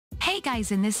Hey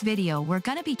guys, in this video we're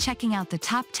gonna be checking out the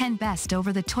top 10 best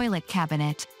over-the-toilet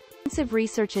cabinet. Extensive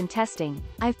research and testing,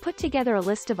 I've put together a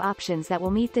list of options that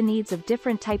will meet the needs of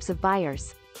different types of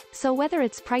buyers. So whether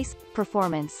it's price,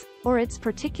 performance, or its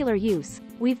particular use,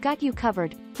 we've got you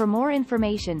covered. For more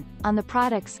information on the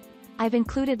products, I've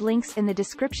included links in the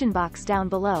description box down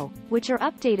below, which are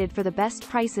updated for the best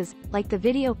prices. Like the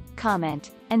video,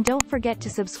 comment, and don't forget to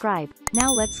subscribe.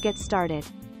 Now let's get started.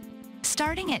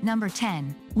 Starting at number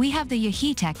 10, we have the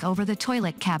Yaheetech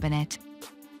over-the-toilet cabinet.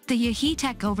 The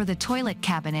Yaheetech over-the-toilet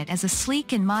cabinet is a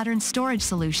sleek and modern storage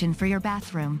solution for your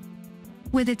bathroom.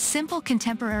 With its simple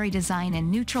contemporary design and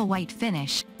neutral white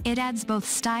finish, it adds both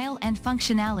style and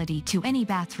functionality to any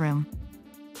bathroom.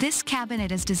 This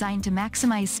cabinet is designed to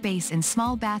maximize space in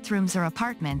small bathrooms or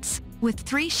apartments, with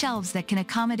 3 shelves that can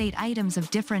accommodate items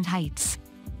of different heights.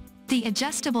 The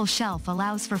adjustable shelf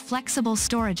allows for flexible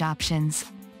storage options.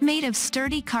 Made of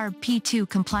sturdy CARB P2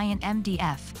 compliant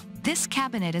MDF, this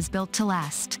cabinet is built to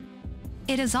last.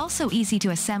 It is also easy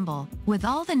to assemble, with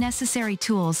all the necessary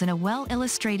tools and a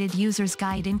well-illustrated user's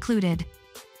guide included.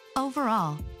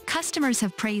 Overall, customers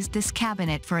have praised this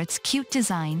cabinet for its cute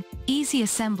design, easy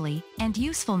assembly, and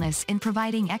usefulness in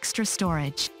providing extra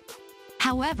storage.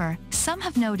 However, some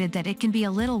have noted that it can be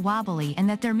a little wobbly and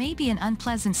that there may be an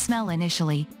unpleasant smell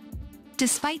initially.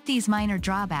 Despite these minor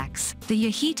drawbacks, the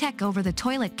Yaheetech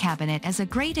over-the-toilet cabinet is a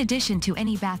great addition to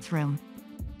any bathroom.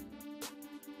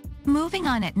 Moving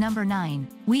on at number 9,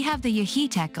 we have the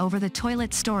Yaheetech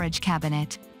over-the-toilet storage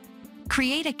cabinet.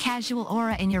 Create a casual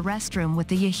aura in your restroom with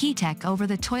the Yaheetech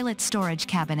over-the-toilet storage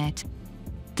cabinet.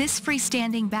 This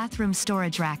freestanding bathroom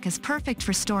storage rack is perfect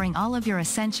for storing all of your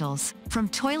essentials, from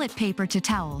toilet paper to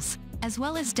towels, as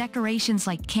well as decorations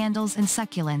like candles and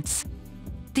succulents.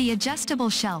 The adjustable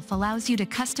shelf allows you to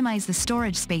customize the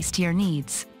storage space to your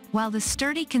needs, while the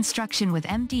sturdy construction with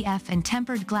MDF and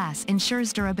tempered glass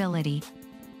ensures durability.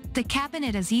 The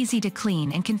cabinet is easy to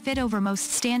clean and can fit over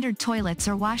most standard toilets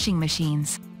or washing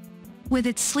machines. With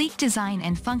its sleek design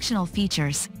and functional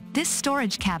features, this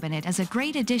storage cabinet is a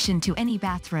great addition to any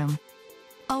bathroom.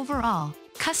 Overall,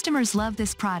 customers love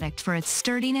this product for its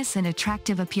sturdiness and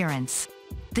attractive appearance.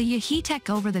 The Yaheetech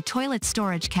over-the-toilet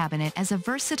storage cabinet is a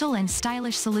versatile and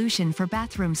stylish solution for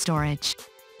bathroom storage.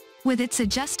 With its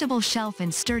adjustable shelf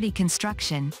and sturdy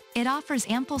construction, it offers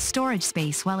ample storage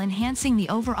space while enhancing the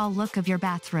overall look of your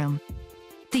bathroom.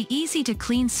 The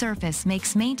easy-to-clean surface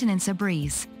makes maintenance a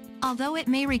breeze. Although it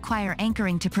may require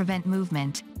anchoring to prevent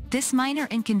movement, this minor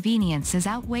inconvenience is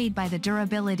outweighed by the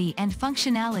durability and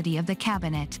functionality of the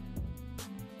cabinet.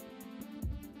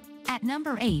 At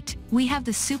number 8, we have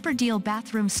the Super Deal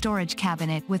Bathroom Storage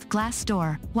Cabinet with Glass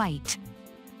Door, White.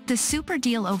 The Super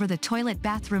Deal over-the-toilet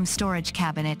bathroom storage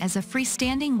cabinet is a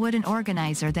freestanding wooden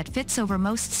organizer that fits over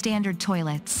most standard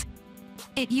toilets.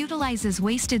 It utilizes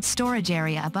wasted storage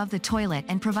area above the toilet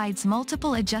and provides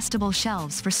multiple adjustable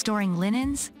shelves for storing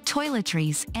linens,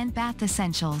 toiletries, and bath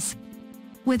essentials.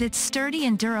 With its sturdy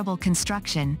and durable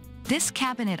construction, this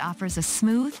cabinet offers a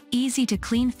smooth,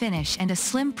 easy-to-clean finish and a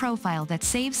slim profile that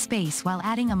saves space while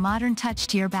adding a modern touch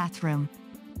to your bathroom.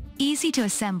 Easy to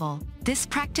assemble, this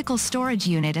practical storage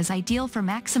unit is ideal for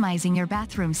maximizing your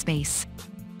bathroom space.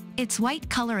 Its white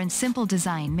color and simple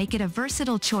design make it a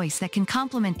versatile choice that can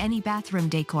complement any bathroom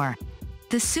decor.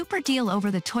 The Super Deal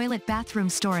over-the-toilet bathroom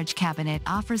storage cabinet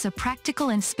offers a practical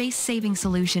and space-saving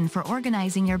solution for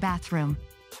organizing your bathroom.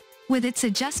 With its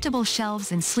adjustable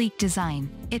shelves and sleek design,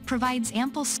 it provides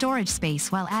ample storage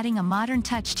space while adding a modern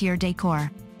touch to your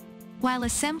decor. While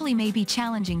assembly may be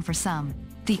challenging for some,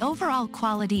 the overall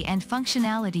quality and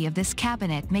functionality of this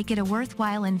cabinet make it a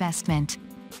worthwhile investment.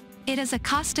 It is a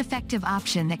cost-effective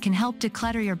option that can help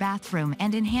declutter your bathroom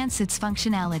and enhance its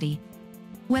functionality.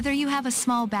 Whether you have a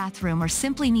small bathroom or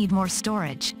simply need more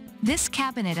storage, this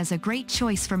cabinet is a great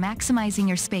choice for maximizing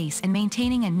your space and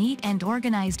maintaining a neat and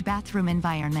organized bathroom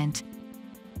environment.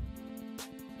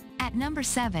 At number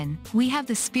 7, we have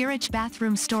the Spirich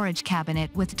Bathroom Storage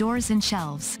Cabinet with Doors and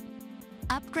Shelves.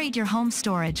 Upgrade your home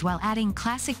storage while adding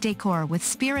classic decor with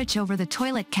Spirich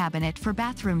over-the-toilet cabinet for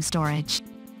bathroom storage.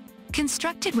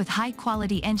 Constructed with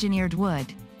high-quality engineered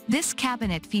wood, this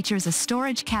cabinet features a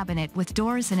storage cabinet with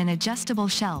doors and an adjustable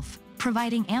shelf,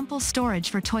 providing ample storage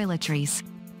for toiletries.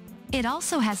 It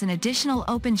also has an additional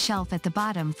open shelf at the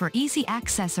bottom for easy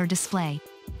access or display.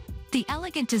 The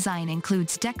elegant design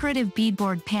includes decorative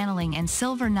beadboard paneling and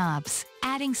silver knobs,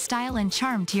 adding style and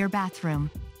charm to your bathroom.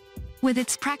 With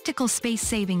its practical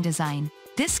space-saving design,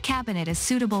 this cabinet is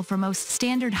suitable for most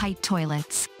standard height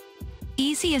toilets.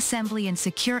 Easy assembly and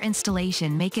secure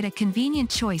installation make it a convenient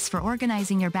choice for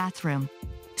organizing your bathroom.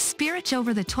 Spirich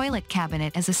over-the-toilet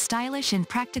cabinet is a stylish and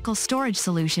practical storage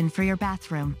solution for your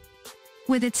bathroom.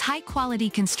 With its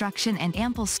high-quality construction and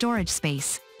ample storage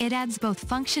space, it adds both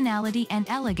functionality and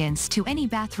elegance to any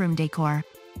bathroom decor.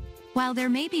 While there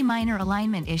may be minor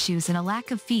alignment issues and a lack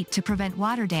of feet to prevent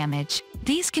water damage,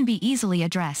 these can be easily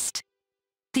addressed.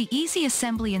 The easy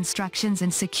assembly instructions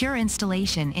and secure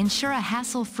installation ensure a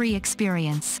hassle-free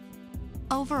experience.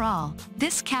 Overall,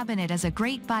 this cabinet is a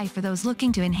great buy for those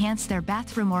looking to enhance their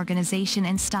bathroom organization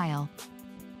and style.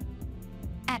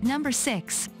 At number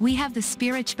 6, we have the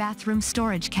Spirich Bathroom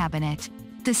Storage Cabinet.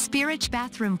 The Spirich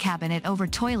Bathroom Cabinet over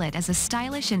Toilet is a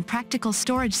stylish and practical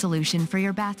storage solution for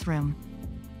your bathroom.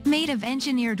 Made of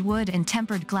engineered wood and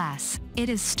tempered glass, it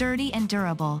is sturdy and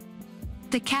durable.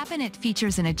 The cabinet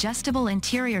features an adjustable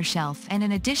interior shelf and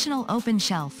an additional open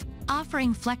shelf,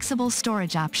 offering flexible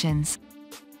storage options.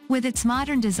 With its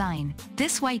modern design,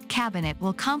 this white cabinet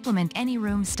will complement any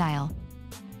room style.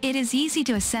 It is easy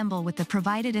to assemble with the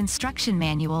provided instruction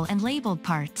manual and labeled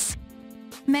parts.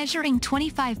 Measuring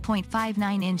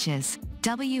 25.59 inches,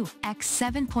 W x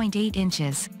 7.8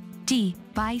 inches, D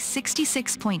by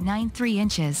 66.93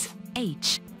 inches,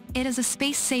 H. It is a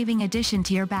space-saving addition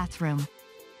to your bathroom.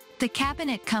 The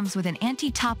cabinet comes with an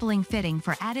anti-toppling fitting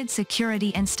for added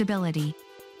security and stability.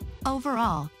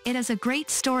 Overall, it is a great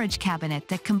storage cabinet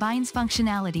that combines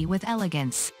functionality with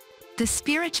elegance. The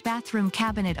Spirich Bathroom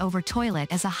Cabinet over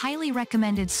Toilet is a highly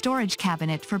recommended storage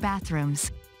cabinet for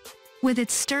bathrooms. With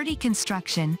its sturdy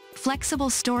construction, flexible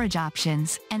storage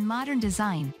options, and modern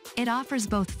design, it offers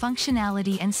both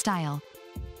functionality and style.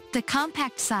 The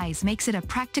compact size makes it a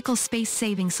practical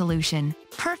space-saving solution,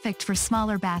 perfect for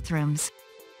smaller bathrooms.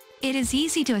 It is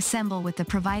easy to assemble with the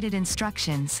provided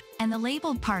instructions, and the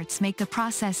labeled parts make the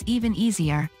process even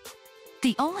easier.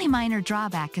 The only minor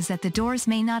drawback is that the doors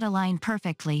may not align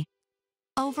perfectly.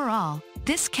 Overall,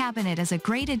 this cabinet is a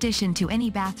great addition to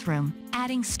any bathroom,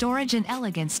 adding storage and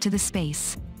elegance to the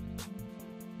space.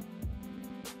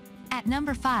 At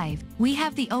number 5, we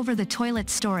have the over-the-toilet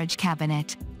storage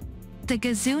cabinet. The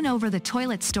Gazoon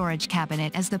over-the-toilet storage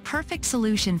cabinet is the perfect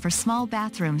solution for small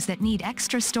bathrooms that need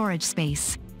extra storage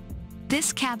space.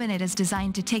 This cabinet is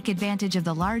designed to take advantage of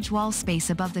the large wall space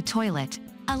above the toilet,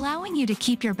 allowing you to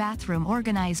keep your bathroom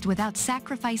organized without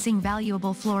sacrificing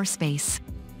valuable floor space.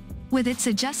 With its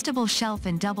adjustable shelf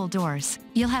and double doors,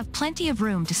 you'll have plenty of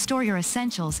room to store your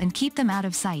essentials and keep them out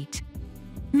of sight.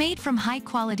 Made from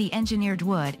high-quality engineered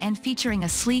wood and featuring a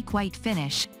sleek white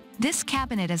finish, this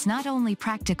cabinet is not only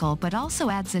practical but also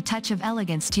adds a touch of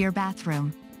elegance to your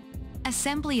bathroom.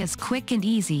 Assembly is quick and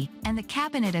easy, and the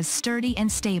cabinet is sturdy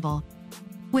and stable.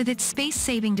 With its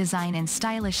space-saving design and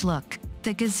stylish look,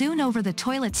 the Gazoon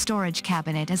over-the-toilet storage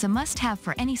cabinet is a must-have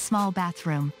for any small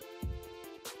bathroom.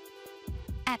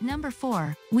 At number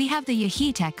 4, we have the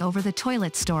Yaheetech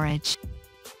over-the-toilet storage.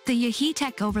 The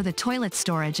Yaheetech over-the-toilet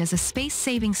storage is a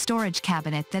space-saving storage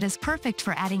cabinet that is perfect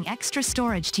for adding extra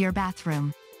storage to your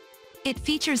bathroom. It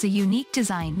features a unique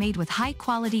design made with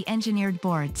high-quality engineered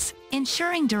boards,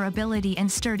 ensuring durability and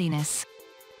sturdiness.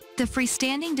 The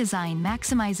freestanding design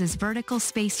maximizes vertical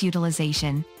space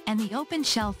utilization, and the open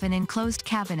shelf and enclosed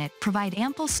cabinet provide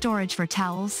ample storage for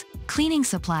towels, cleaning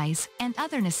supplies, and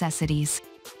other necessities.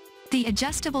 The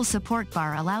adjustable support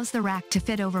bar allows the rack to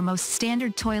fit over most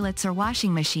standard toilets or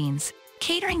washing machines,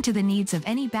 catering to the needs of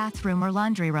any bathroom or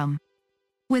laundry room.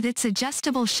 With its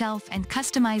adjustable shelf and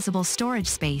customizable storage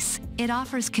space, it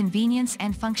offers convenience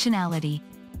and functionality.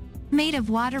 Made of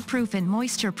waterproof and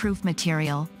moisture-proof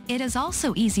material, it is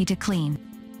also easy to clean.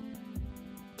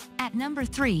 At number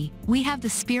 3, we have the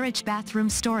Spirich Bathroom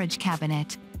Storage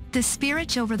Cabinet. The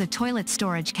Spirich over-the-toilet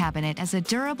storage cabinet is a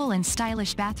durable and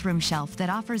stylish bathroom shelf that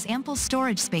offers ample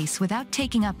storage space without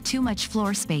taking up too much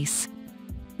floor space.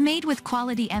 Made with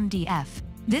quality MDF,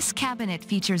 this cabinet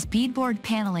features beadboard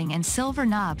paneling and silver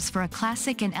knobs for a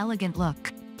classic and elegant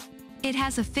look. It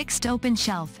has a fixed open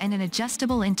shelf and an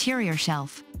adjustable interior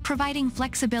shelf, providing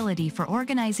flexibility for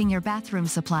organizing your bathroom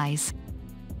supplies.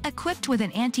 Equipped with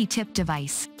an anti-tip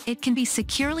device, it can be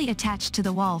securely attached to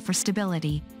the wall for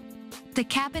stability. The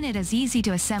cabinet is easy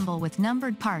to assemble with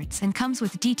numbered parts and comes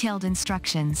with detailed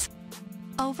instructions.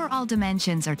 Overall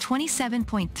dimensions are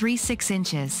 27.36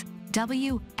 inches,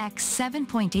 W x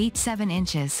 7.87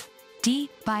 inches, D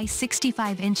by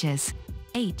 65 inches,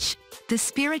 H. The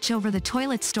Spirich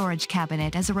over-the-toilet storage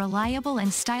cabinet is a reliable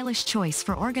and stylish choice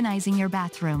for organizing your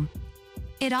bathroom.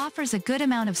 It offers a good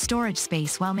amount of storage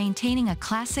space while maintaining a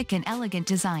classic and elegant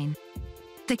design.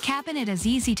 The cabinet is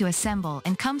easy to assemble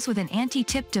and comes with an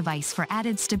anti-tip device for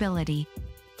added stability.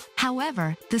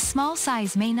 However, the small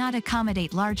size may not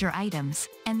accommodate larger items,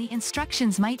 and the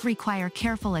instructions might require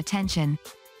careful attention.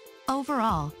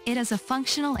 Overall, it is a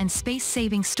functional and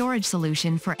space-saving storage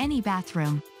solution for any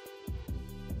bathroom.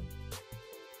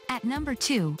 At number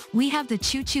 2, we have the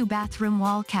Choo Choo Bathroom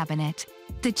Wall Cabinet.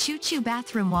 The Choo Choo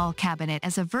Bathroom Wall Cabinet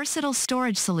is a versatile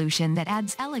storage solution that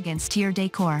adds elegance to your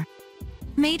decor.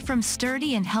 Made from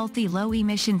sturdy and healthy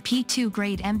low-emission P2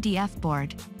 grade MDF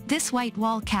board, this white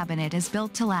wall cabinet is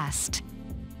built to last.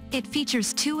 It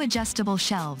features 2 adjustable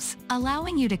shelves,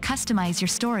 allowing you to customize your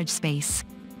storage space.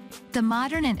 The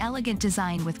modern and elegant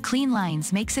design with clean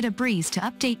lines makes it a breeze to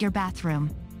update your bathroom.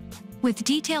 With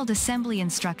detailed assembly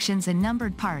instructions and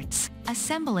numbered parts,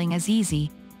 assembling is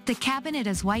easy. The cabinet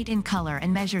is white in color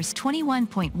and measures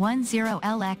 21.10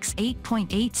 L x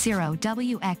 8.80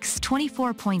 W x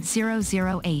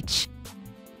 24.00 H.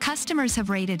 Customers have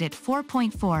rated it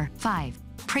 4.45,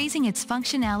 praising its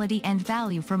functionality and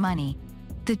value for money.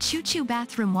 The Choo Choo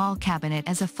Bathroom Wall Cabinet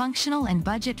is a functional and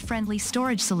budget-friendly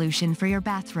storage solution for your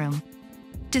bathroom.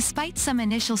 Despite some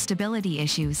initial stability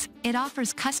issues, it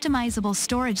offers customizable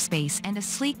storage space and a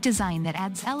sleek design that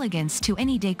adds elegance to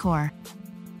any decor.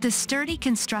 The sturdy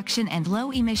construction and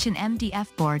low-emission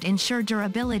MDF board ensure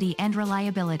durability and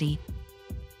reliability.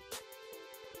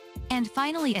 And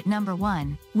finally at number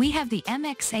 1, we have the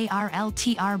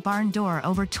MXAR-LTR Barn Door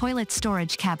Over Toilet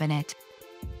Storage Cabinet.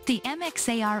 The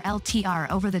MXAR-LTR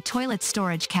Over the Toilet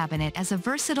Storage Cabinet is a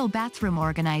versatile bathroom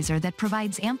organizer that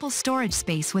provides ample storage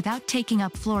space without taking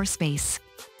up floor space.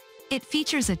 It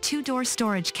features a 2-door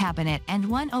storage cabinet and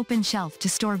 1 open shelf to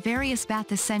store various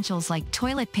bath essentials like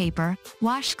toilet paper,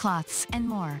 washcloths, and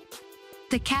more.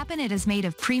 The cabinet is made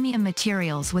of premium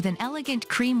materials with an elegant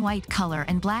cream white color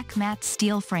and black matte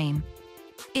steel frame.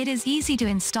 It is easy to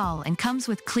install and comes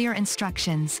with clear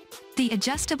instructions. The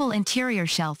adjustable interior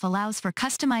shelf allows for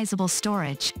customizable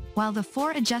storage, while the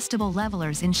 4 adjustable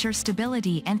levelers ensure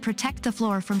stability and protect the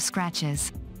floor from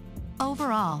scratches.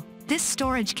 Overall, this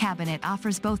storage cabinet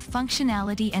offers both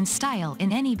functionality and style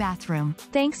in any bathroom.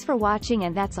 Thanks for watching,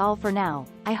 and that's all for now.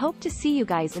 I hope to see you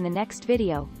guys in the next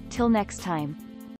video. Till next time.